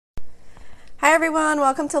Hi everyone,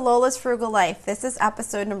 welcome to Lola's Frugal Life. This is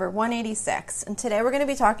episode number 186, and today we're going to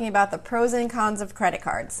be talking about the pros and cons of credit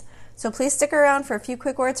cards. So please stick around for a few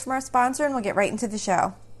quick words from our sponsor and we'll get right into the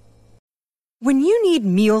show. When you need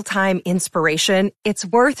mealtime inspiration, it's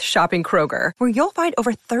worth shopping Kroger, where you'll find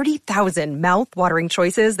over 30,000 mouth-watering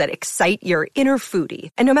choices that excite your inner foodie.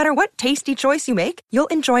 And no matter what tasty choice you make, you'll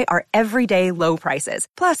enjoy our everyday low prices,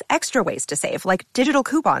 plus extra ways to save, like digital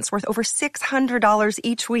coupons worth over $600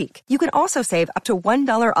 each week. You can also save up to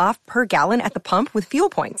 $1 off per gallon at the pump with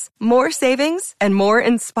fuel points. More savings and more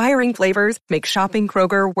inspiring flavors make shopping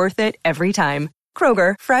Kroger worth it every time.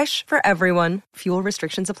 Kroger, fresh for everyone. Fuel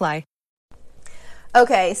restrictions apply.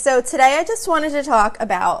 Okay, so today I just wanted to talk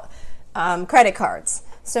about credit cards.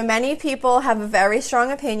 So many people have a very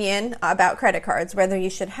strong opinion about credit cards, whether you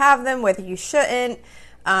should have them, whether you shouldn't.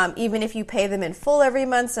 Even if you pay them in full every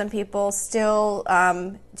month, some people still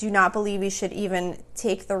do not believe you should even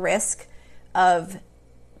take the risk of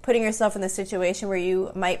putting yourself in the situation where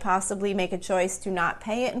you might possibly make a choice to not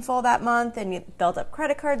pay it in full that month and you build up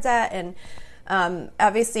credit card debt. And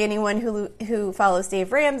obviously anyone who follows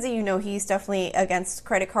Dave Ramsey, you know he's definitely against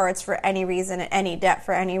credit cards for any reason, any debt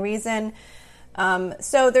for any reason.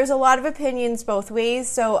 So there's a lot of opinions both ways.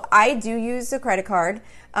 So I do use a credit card,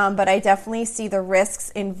 but I definitely see the risks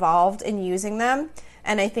involved in using them.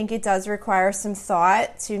 And I think it does require some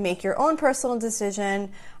thought to make your own personal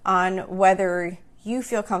decision on whether you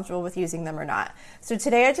feel comfortable with using them or not. So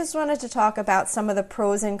today I just wanted to talk about some of the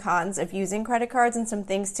pros and cons of using credit cards and some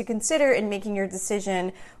things to consider in making your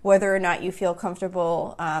decision whether or not you feel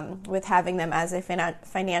comfortable with having them as a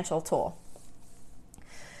financial tool.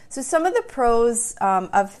 So some of the pros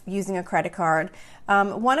of using a credit card,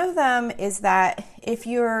 one of them is that if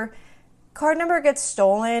your card number gets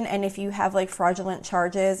stolen and if you have like fraudulent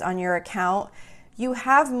charges on your account, you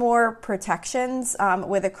have more protections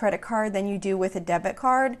with a credit card than you do with a debit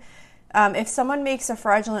card. If someone makes a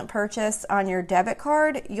fraudulent purchase on your debit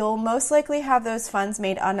card, you'll most likely have those funds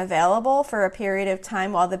made unavailable for a period of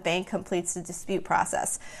time while the bank completes the dispute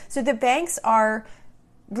process. So the banks are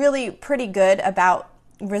really pretty good about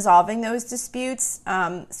resolving those disputes.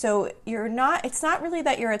 So it's not really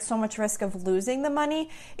that you're at so much risk of losing the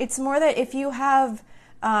money. It's more that if you have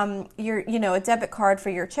a debit card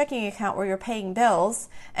for your checking account where you're paying bills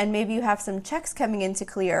and maybe you have some checks coming in to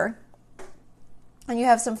clear and you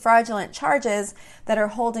have some fraudulent charges that are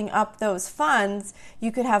holding up those funds,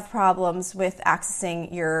 you could have problems with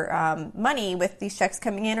accessing your money with these checks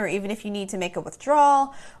coming in, or even if you need to make a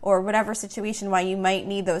withdrawal or whatever situation why you might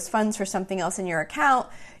need those funds for something else in your account,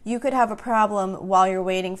 you could have a problem while you're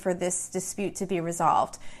waiting for this dispute to be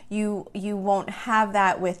resolved. You won't have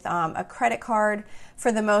that with a credit card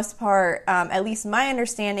for the most part. At least my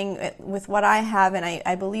understanding with what I have, and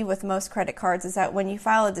I believe with most credit cards, is that when you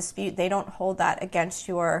file a dispute, they don't hold that against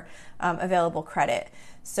your available credit.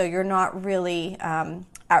 So you're not really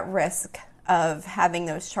at risk of having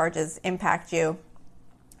those charges impact you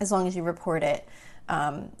as long as you report it,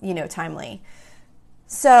 timely.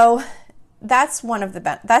 So that's one of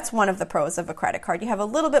the pros of a credit card. You have a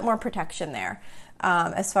little bit more protection there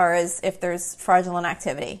as far as if there's fraudulent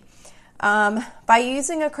activity. By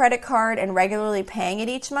using a credit card and regularly paying it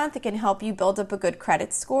each month, it can help you build up a good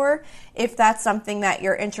credit score if that's something that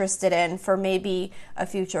you're interested in for maybe a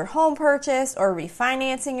future home purchase or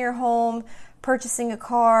refinancing your home, purchasing a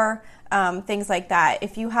car, things like that.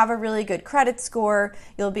 If you have a really good credit score,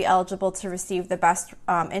 you'll be eligible to receive the best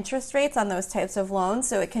interest rates on those types of loans.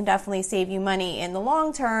 So it can definitely save you money in the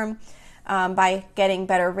long term by getting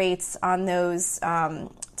better rates on those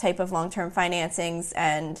type of long-term financings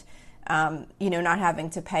and not having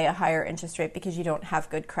to pay a higher interest rate because you don't have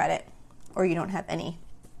good credit or you don't have any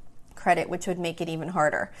credit, which would make it even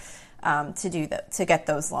harder to get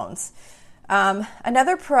those loans.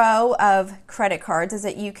 Another pro of credit cards is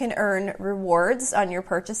that you can earn rewards on your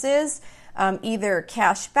purchases, either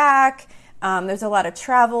cash back. There's a lot of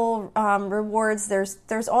travel rewards.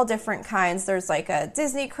 There's all different kinds. There's like a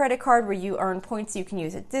Disney credit card where you earn points you can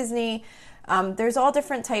use at Disney. There's all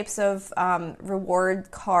different types of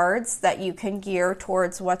reward cards that you can gear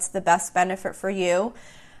towards what's the best benefit for you.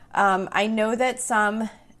 I know that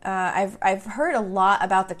I've heard a lot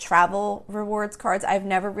about the travel rewards cards. I've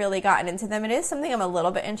never really gotten into them. It is something I'm a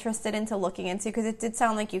little bit interested into looking into because it did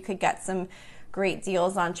sound like you could get some great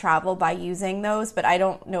deals on travel by using those, but I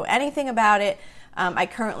don't know anything about it. I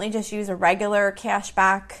currently just use a regular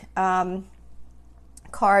cashback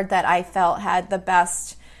card that I felt had the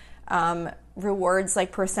best rewards,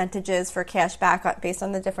 like percentages for cash back based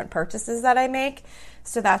on the different purchases that I make.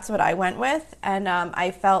 So that's what I went with. And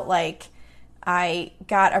I felt like I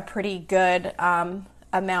got a pretty good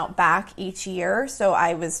amount back each year. So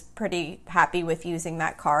I was pretty happy with using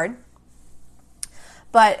that card.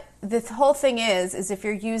 But the whole thing is if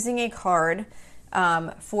you're using a card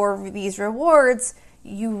for these rewards,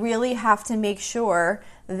 you really have to make sure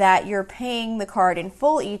that you're paying the card in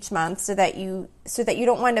full each month so that you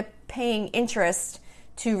don't wind up paying interest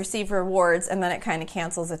to receive rewards and then it kind of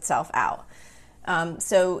cancels itself out.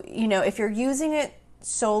 So, if you're using it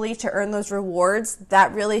solely to earn those rewards,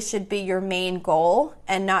 that really should be your main goal,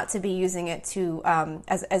 and not to be using it to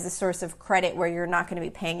as a source of credit where you're not going to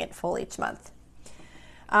be paying it full each month.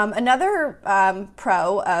 Another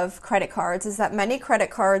pro of credit cards is that many credit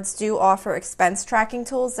cards do offer expense tracking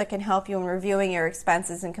tools that can help you in reviewing your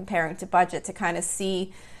expenses and comparing to budget to kind of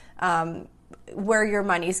see where your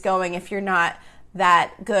money's going if you're not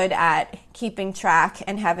that good at keeping track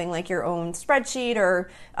and having like your own spreadsheet or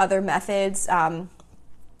other methods.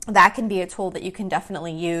 That can be a tool that you can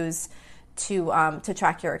definitely use to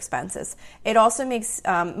track your expenses. It also makes,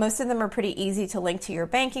 most of them are pretty easy to link to your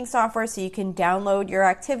banking software, so you can download your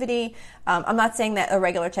activity. I'm not saying that a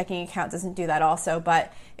regular checking account doesn't do that also,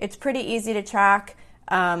 but it's pretty easy to track.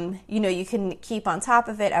 You can keep on top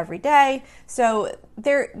of it every day. So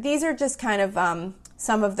these are just kind of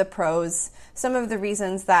some of the pros, some of the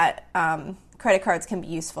reasons that credit cards can be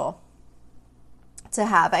useful to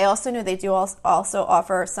have. I also know they do also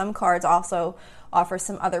offer, some cards also offer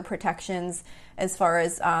some other protections as far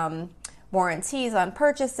as warranties on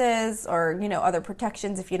purchases, or other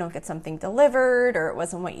protections if you don't get something delivered or it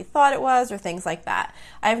wasn't what you thought it was, or things like that.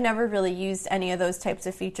 I've never really used any of those types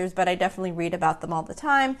of features, but I definitely read about them all the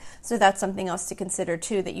time, so that's something else to consider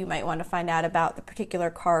too, that you might want to find out about the particular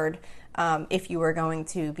card if you were going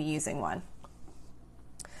to be using one.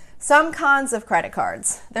 Some cons of credit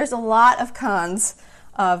cards. There's a lot of cons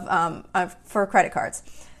for credit cards.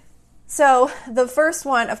 So the first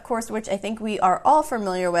one, of course, which I think we are all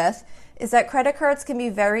familiar with, is that credit cards can be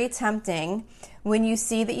very tempting when you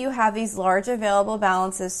see that you have these large available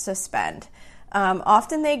balances to spend.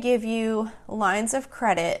 Often they give you lines of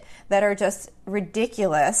credit that are just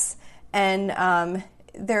ridiculous, and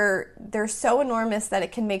they're so enormous that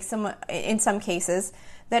it can make in some cases,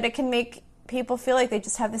 that it can make people feel like they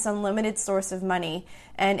just have this unlimited source of money,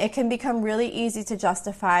 and it can become really easy to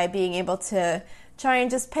justify being able to try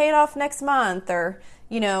and just pay it off next month, or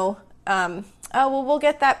we'll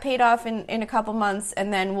get that paid off in a couple months,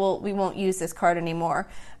 and then we won't use this card anymore,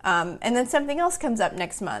 and then something else comes up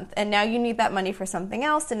next month, and now you need that money for something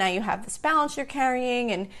else, and now you have this balance you're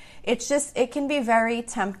carrying, and it can be very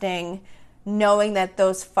tempting knowing that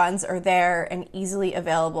those funds are there and easily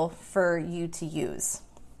available for you to use.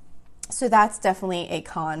 So that's definitely a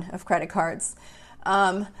con of credit cards.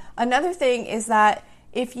 Another thing is that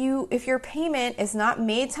if your payment is not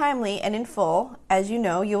made timely and in full, as you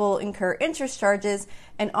know, you will incur interest charges,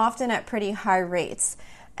 and often at pretty high rates.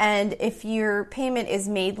 And if your payment is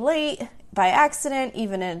made late by accident,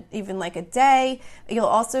 even like a day, you'll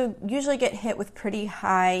also usually get hit with pretty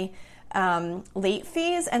high late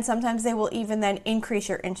fees, and sometimes they will even then increase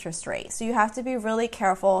your interest rate. So you have to be really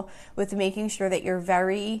careful with making sure that you're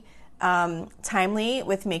very timely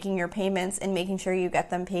with making your payments and making sure you get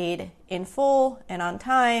them paid in full and on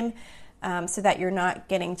time, so that you're not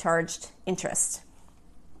getting charged interest.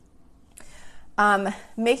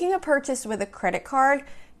 Making a purchase with a credit card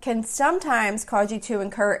can sometimes cause you to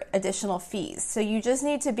incur additional fees. So you just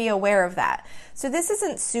need to be aware of that. So this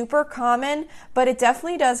isn't super common, but it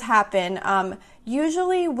definitely does happen.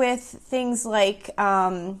 Usually with things like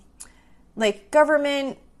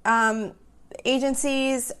government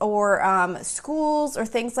agencies or schools or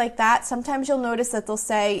things like that, sometimes you'll notice that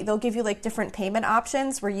they'll give you like different payment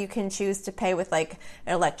options where you can choose to pay with like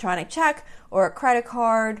an electronic check or a credit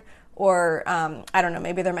card, or I don't know,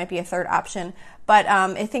 maybe there might be a third option, but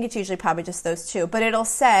I think it's usually probably just those two. But it'll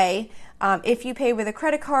say if you pay with a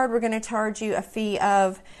credit card, we're going to charge you a fee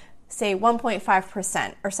of, say,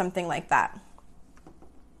 1.5% or something like that.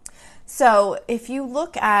 So if you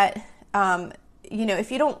look at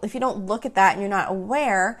if you don't look at that and you're not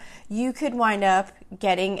aware, you could wind up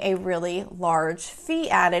getting a really large fee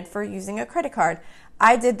added for using a credit card.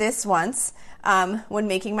 I did this once when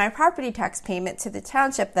making my property tax payment to the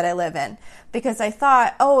township that I live in, because I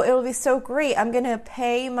thought, it'll be so great. I'm going to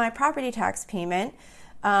pay my property tax payment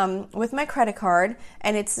with my credit card,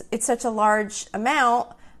 and it's such a large amount.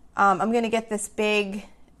 I'm going to get this big,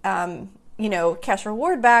 cash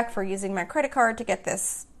reward back for using my credit card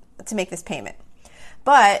to make this payment.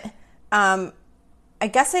 But I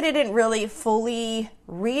guess I didn't really fully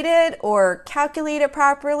read it or calculate it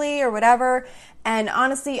properly or whatever. And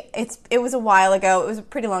honestly, it was a while ago. It was a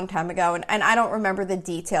pretty long time ago. And I don't remember the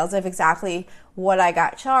details of exactly what I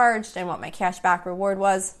got charged and what my cashback reward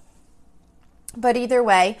was. But either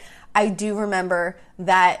way, I do remember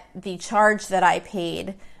that the charge that I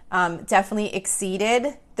paid definitely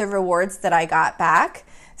exceeded the rewards that I got back.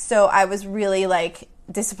 So I was really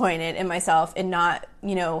disappointed in myself in not,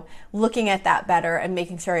 looking at that better and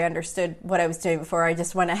making sure I understood what I was doing before I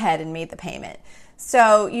just went ahead and made the payment.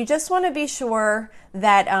 So you just want to be sure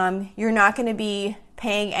that you're not going to be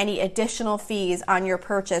paying any additional fees on your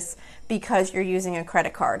purchase because you're using a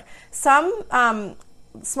credit card. Some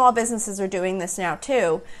small businesses are doing this now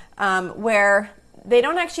too, where they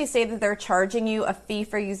don't actually say that they're charging you a fee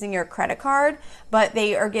for using your credit card, but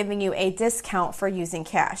they are giving you a discount for using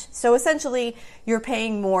cash. So essentially, you're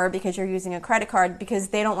paying more because you're using a credit card because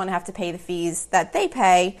they don't want to have to pay the fees that they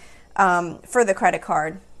pay for the credit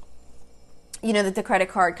card, that the credit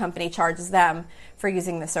card company charges them for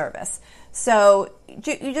using the service. So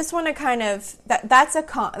you just want to kind of, that's a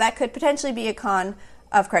con, that could potentially be a con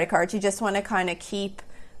of credit cards. You just want to kind of keep,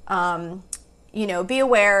 be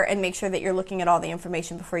aware and make sure that you're looking at all the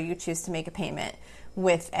information before you choose to make a payment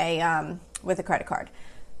with a credit card.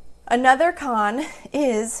 Another con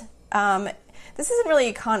is, this isn't really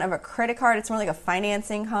a con of a credit card. It's more like a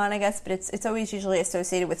financing con, I guess, but it's always usually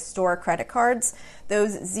associated with store credit cards.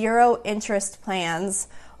 Those zero interest plans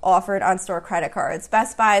offered on store credit cards.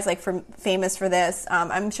 Best Buy is famous for this.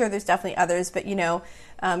 I'm sure there's definitely others, but you'll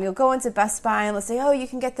go into Best Buy and let's say, oh, you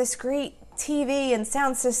can get this great TV and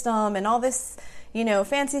sound system and all this,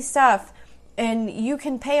 fancy stuff, and you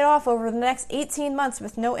can pay it off over the next 18 months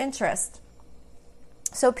with no interest.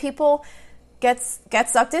 So people get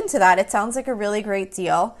sucked into that. It sounds like a really great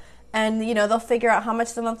deal. And, they'll figure out how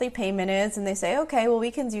much the monthly payment is and they say, okay, well, we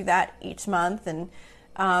can do that each month. And,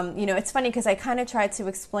 it's funny because I kind of tried to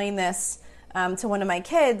explain this to one of my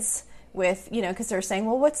kids with, because they're saying,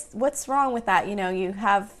 well, what's wrong with that? You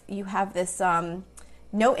have this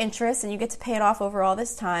no interest and you get to pay it off over all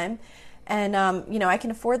this time. And, I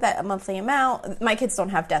can afford that monthly amount. My kids don't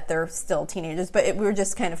have debt. They're still teenagers, but we were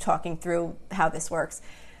just kind of talking through how this works.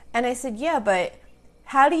 And I said, yeah, but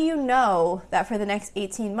how do you know that for the next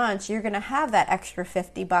 18 months you're going to have that extra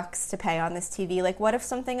 $50 to pay on this TV? What if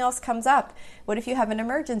something else comes up? What if you have an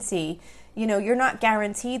emergency? You're not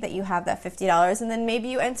guaranteed that you have that $50, and then maybe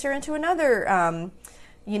you enter into another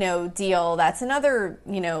deal that's another,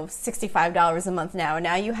 $65 a month now. And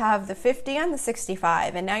now you have the 50 and the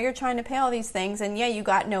 65, and now you're trying to pay all these things, and yeah, you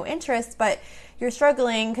got no interest, but you're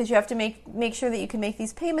struggling because you have to make sure that you can make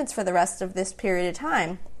these payments for the rest of this period of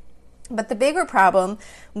time. But the bigger problem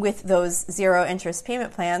with those zero interest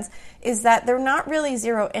payment plans is that they're not really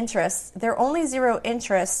zero interest. They're only zero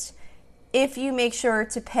interest if you make sure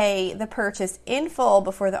to pay the purchase in full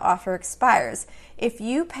before the offer expires. If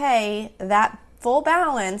you pay that full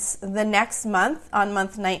balance the next month on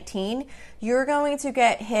month 19, you're going to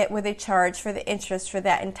get hit with a charge for the interest for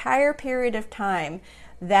that entire period of time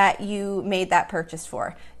that you made that purchase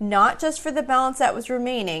for. Not just for the balance that was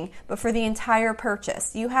remaining, but for the entire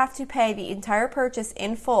purchase. You have to pay the entire purchase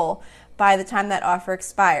in full by the time that offer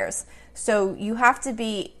expires. So you have to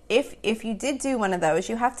be, if you did do one of those,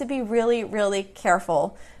 you have to be really, really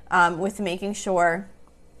careful with making sure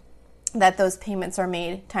that those payments are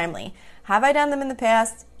made timely. Have I done them in the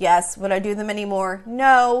past? Yes. Would I do them anymore?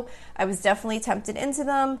 No. I was definitely tempted into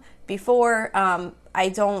them before. I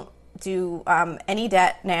don't do any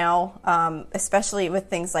debt now, especially with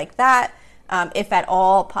things like that, if at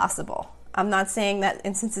all possible. I'm not saying that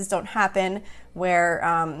instances don't happen where,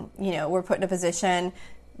 we're put in a position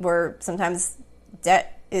where sometimes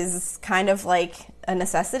debt is kind of like a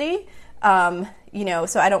necessity. So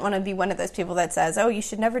I don't want to be one of those people that says, oh, you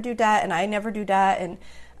should never do debt, and I never do debt. And,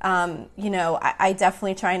 I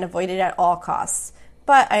definitely try and avoid it at all costs.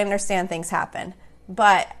 But I understand things happen.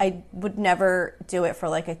 But I would never do it for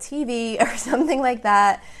a TV or something like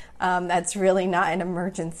that. That's really not an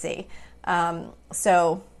emergency.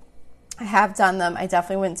 So I have done them. I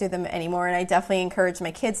definitely wouldn't do them anymore. And I definitely encourage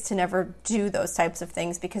my kids to never do those types of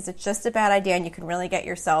things because it's just a bad idea and you can really get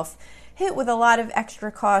yourself hit with a lot of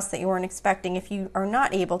extra costs that you weren't expecting if you are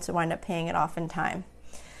not able to wind up paying it off in time.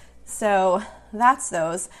 So that's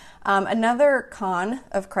those. Another con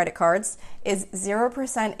of credit cards is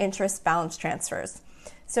 0% interest balance transfers.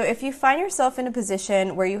 So if you find yourself in a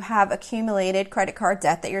position where you have accumulated credit card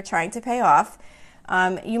debt that you're trying to pay off,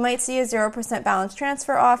 you might see a 0% balance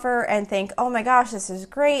transfer offer and think, oh my gosh, this is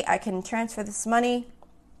great. I can transfer this money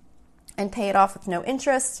and pay it off with no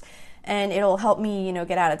interest, and it'll help me,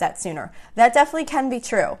 get out of debt sooner. That definitely can be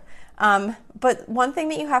true. But one thing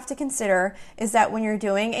that you have to consider is that when you're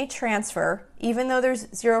doing a transfer, even though there's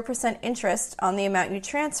 0% interest on the amount you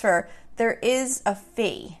transfer, there is a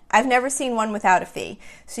fee. I've never seen one without a fee.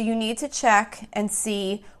 So you need to check and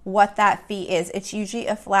see what that fee is. It's usually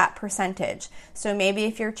a flat percentage. So maybe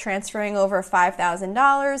if you're transferring over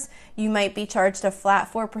 $5,000, you might be charged a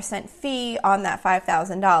flat 4% fee on that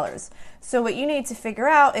 $5,000. So what you need to figure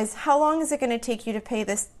out is how long is it going to take you to pay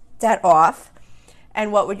this debt off,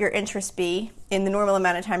 and what would your interest be in the normal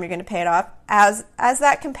amount of time you're going to pay it off, as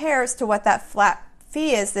that compares to what that flat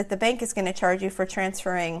fee is that the bank is going to charge you for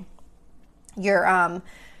transferring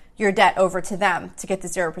your debt over to them to get the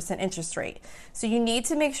 0% interest rate. So you need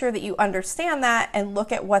to make sure that you understand that and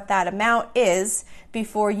look at what that amount is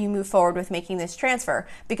before you move forward with making this transfer.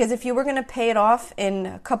 Because if you were going to pay it off in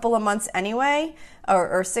a couple of months anyway,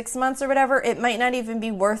 or 6 months or whatever, it might not even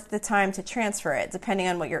be worth the time to transfer it, depending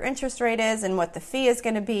on what your interest rate is and what the fee is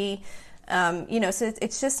going to be. So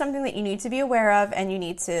it's just something that you need to be aware of and you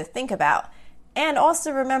need to think about. And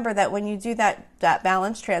also remember that when you do that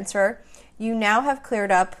balance transfer, you now have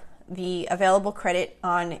cleared up the available credit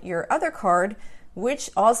on your other card, which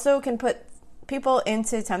also can put people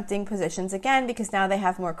into tempting positions again because now they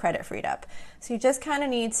have more credit freed up. So you just kind of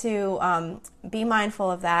need to be mindful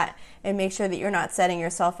of that and make sure that you're not setting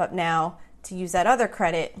yourself up now to use that other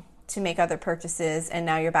credit to make other purchases, and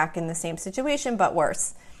now you're back in the same situation but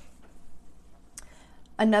worse.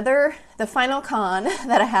 The final con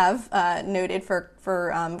that I have noted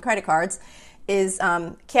for credit cards is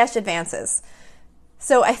cash advances.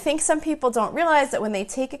 So I think some people don't realize that when they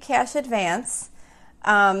take a cash advance,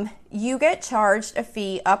 you get charged a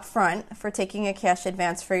fee up front for taking a cash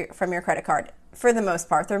advance from your credit card. For the most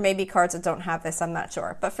part, there may be cards that don't have this, I'm not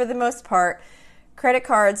sure. But for the most part, credit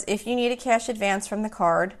cards, if you need a cash advance from the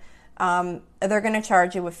card, they're going to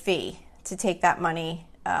charge you a fee to take that money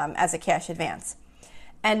as a cash advance.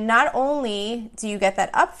 And not only do you get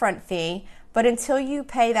that upfront fee, but until you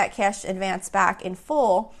pay that cash advance back in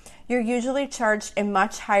full, you're usually charged a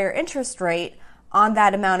much higher interest rate on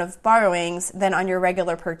that amount of borrowings than on your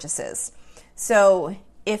regular purchases. So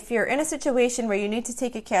if you're in a situation where you need to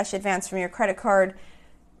take a cash advance from your credit card,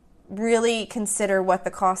 really consider what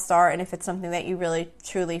the costs are and if it's something that you really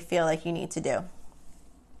truly feel like you need to do.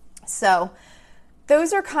 So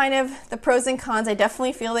those are kind of the pros and cons. I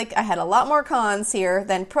definitely feel like I had a lot more cons here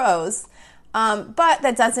than pros. But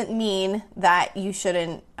that doesn't mean that you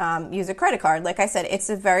shouldn't use a credit card. Like I said, it's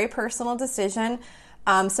a very personal decision.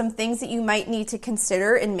 Some things that you might need to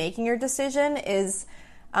consider in making your decision is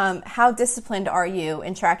how disciplined are you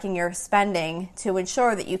in tracking your spending to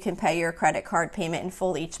ensure that you can pay your credit card payment in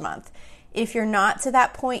full each month. If you're not to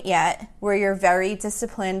that point yet, where you're very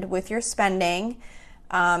disciplined with your spending,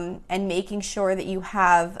 and making sure that you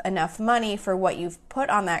have enough money for what you've put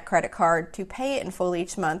on that credit card to pay it in full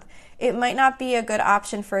each month, it might not be a good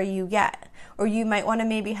option for you yet. Or you might want to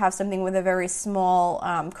maybe have something with a very small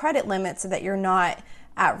credit limit so that you're not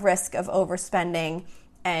at risk of overspending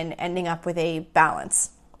and ending up with a balance.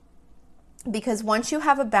 Because once you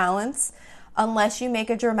have a balance, unless you make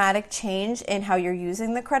a dramatic change in how you're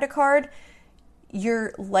using the credit card,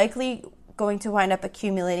 you're likely going to wind up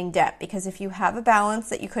accumulating debt, because if you have a balance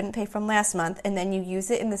that you couldn't pay from last month and then you use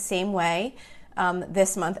it in the same way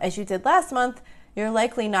this month as you did last month, you're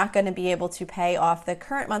likely not going to be able to pay off the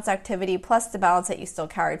current month's activity plus the balance that you still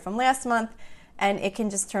carried from last month, and it can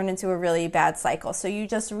just turn into a really bad cycle. So you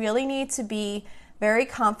just really need to be very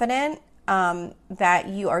confident that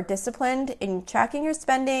you are disciplined in tracking your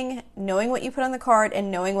spending, knowing what you put on the card, and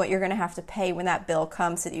knowing what you're going to have to pay when that bill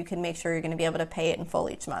comes so that you can make sure you're going to be able to pay it in full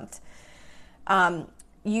each month.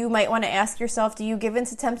 You might want to ask yourself, do you give in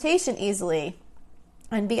to temptation easily?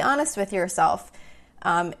 And be honest with yourself.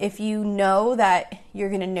 If you know that you're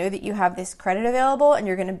going to know that you have this credit available and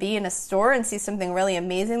you're going to be in a store and see something really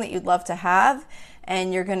amazing that you'd love to have,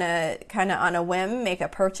 and you're going to kind of on a whim make a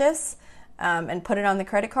purchase and put it on the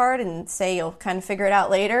credit card and say you'll kind of figure it out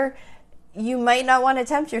later, you might not want to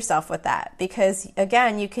tempt yourself with that, because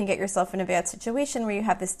again, you can get yourself in a bad situation where you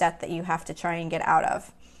have this debt that you have to try and get out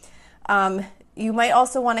of. You might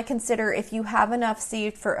also want to consider if you have enough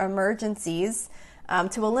saved for emergencies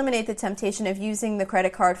to eliminate the temptation of using the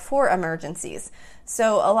credit card for emergencies.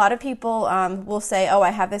 So a lot of people will say, oh, I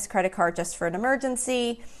have this credit card just for an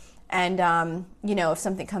emergency, and if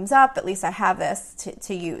something comes up, at least I have this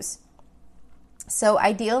to use. So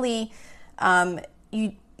ideally, if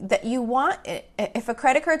a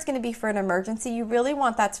credit card is going to be for an emergency, you really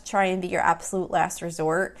want that to try and be your absolute last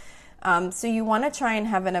resort. So you want to try and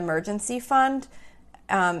have an emergency fund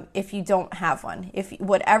if you don't have one. If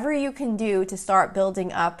whatever you can do to start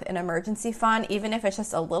building up an emergency fund, even if it's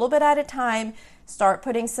just a little bit at a time, start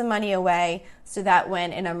putting some money away so that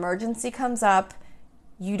when an emergency comes up,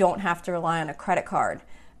 you don't have to rely on a credit card.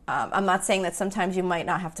 I'm not saying that sometimes you might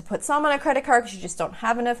not have to put some on a credit card because you just don't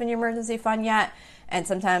have enough in your emergency fund yet, and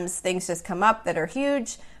sometimes things just come up that are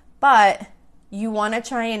huge, but you want to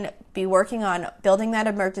try and be working on building that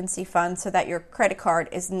emergency fund so that your credit card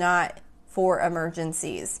is not for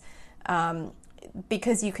emergencies,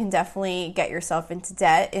 because you can definitely get yourself into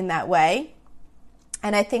debt in that way.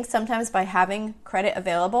 And I think sometimes by having credit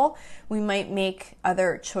available, we might make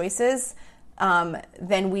other choices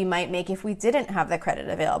than we might make if we didn't have the credit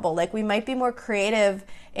available. Like, we might be more creative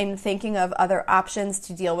in thinking of other options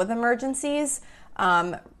to deal with emergencies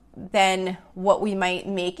than what we might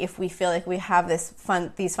make if we feel like we have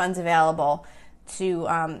these funds available to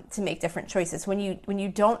make different choices. When you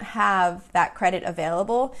don't have that credit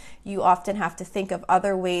available, you often have to think of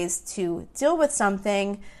other ways to deal with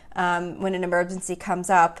something when an emergency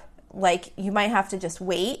comes up. Like, you might have to just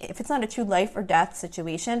wait if it's not a true life or death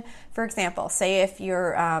situation. For example, say if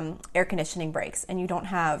your air conditioning breaks and you don't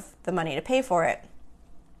have the money to pay for it,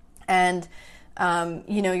 and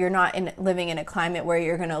you're not living in a climate where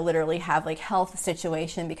you're going to literally have like health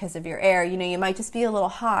situation because of your air. You might just be a little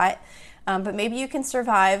hot, but maybe you can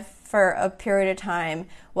survive for a period of time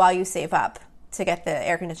while you save up to get the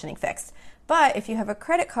air conditioning fixed. But if you have a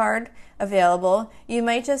credit card available, you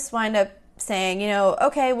might just wind up saying,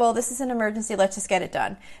 okay, well, this is an emergency, let's just get it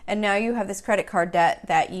done. And now you have this credit card debt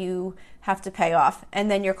that you have to pay off, and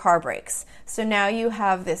then your car breaks. So now you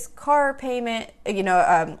have this car payment,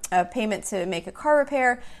 a payment to make a car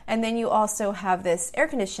repair, and then you also have this air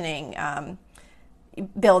conditioning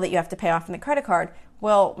bill that you have to pay off in the credit card.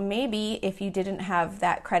 Well, maybe if you didn't have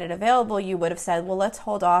that credit available, you would have said, well, let's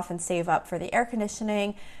hold off and save up for the air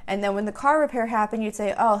conditioning. And then when the car repair happened, you'd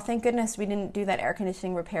say, oh, thank goodness we didn't do that air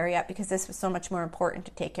conditioning repair yet because this was so much more important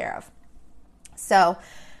to take care of. So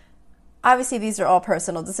obviously these are all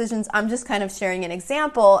personal decisions. I'm just kind of sharing an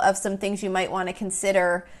example of some things you might want to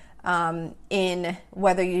consider in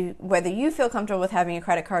whether you feel comfortable with having a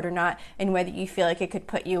credit card or not, and whether you feel like it could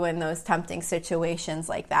put you in those tempting situations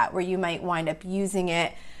like that where you might wind up using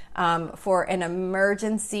it for an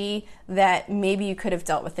emergency that maybe you could have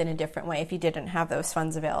dealt with in a different way if you didn't have those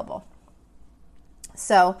funds available.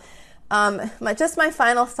 So my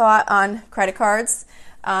final thought on credit cards.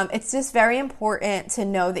 It's just very important to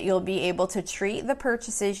know that you'll be able to treat the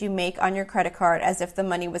purchases you make on your credit card as if the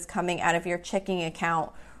money was coming out of your checking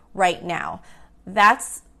account right now.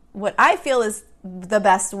 That's what I feel is the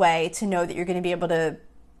best way to know that you're going to be able to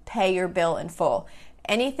pay your bill in full.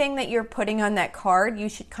 Anything that you're putting on that card, you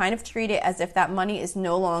should kind of treat it as if that money is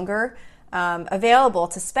no longer available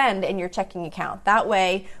to spend in your checking account. That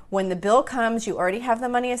way, when the bill comes, you already have the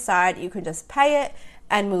money aside. You can just pay it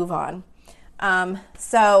and move on.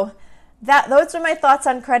 So those are my thoughts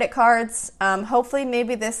on credit cards. Hopefully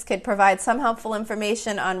maybe this could provide some helpful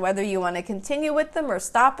information on whether you want to continue with them or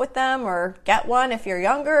stop with them or get one if you're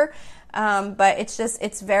younger. But it's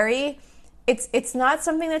not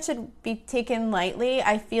something that should be taken lightly.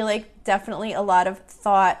 I feel like definitely a lot of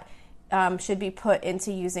thought should be put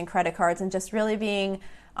into using credit cards and just really being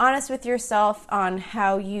honest with yourself on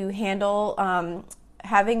how you handle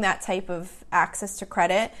having that type of access to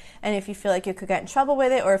credit, and if you feel like you could get in trouble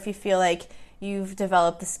with it, or if you feel like you've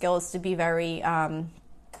developed the skills to be very,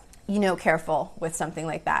 careful with something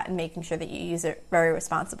like that and making sure that you use it very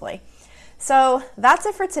responsibly. So that's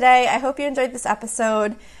it for today. I hope you enjoyed this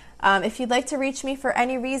episode. If you'd like to reach me for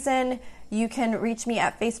any reason, you can reach me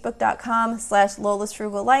at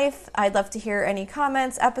facebook.com/LolaSFrugalLife. I'd love to hear any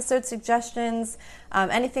comments, episode suggestions,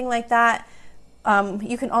 anything like that.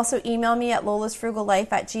 You can also email me at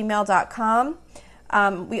lolasfrugallife@gmail.com.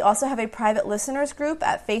 We also have a private listeners group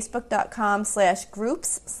at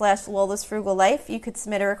facebook.com/groups/lolasfrugallife. You could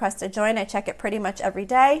submit a request to join. I check it pretty much every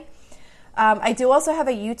day. I do also have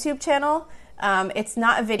a YouTube channel. It's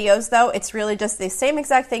not videos though. It's really just the same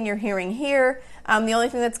exact thing you're hearing here. The only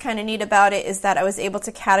thing that's kind of neat about it is that I was able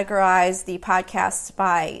to categorize the podcasts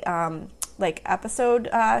by episode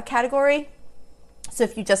category. So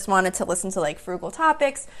if you just wanted to listen to frugal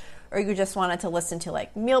topics, or you just wanted to listen to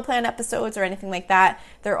meal plan episodes or anything like that,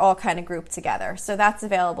 they're all kind of grouped together. So that's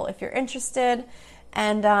available if you're interested.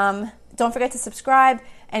 And don't forget to subscribe.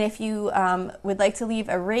 And if you would like to leave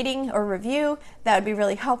a rating or review, that would be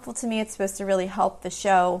really helpful to me. It's supposed to really help the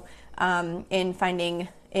show in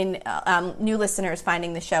new listeners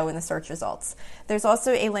finding the show in the search results. There's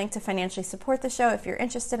also a link to financially support the show if you're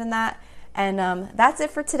interested in that. And that's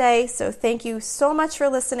it for today. So thank you so much for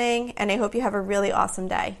listening, and I hope you have a really awesome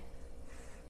day.